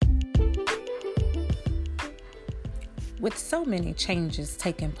With so many changes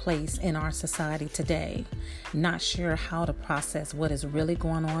taking place in our society today, not sure how to process what is really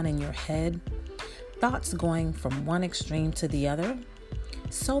going on in your head, thoughts going from one extreme to the other,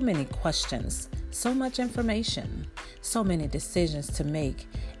 so many questions, so much information, so many decisions to make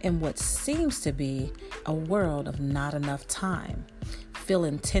in what seems to be a world of not enough time.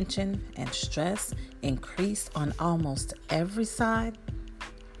 Feeling tension and stress increase on almost every side.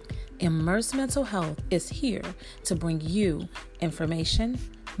 Immerse Mental Health is here to bring you information,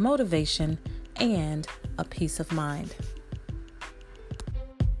 motivation, and a peace of mind.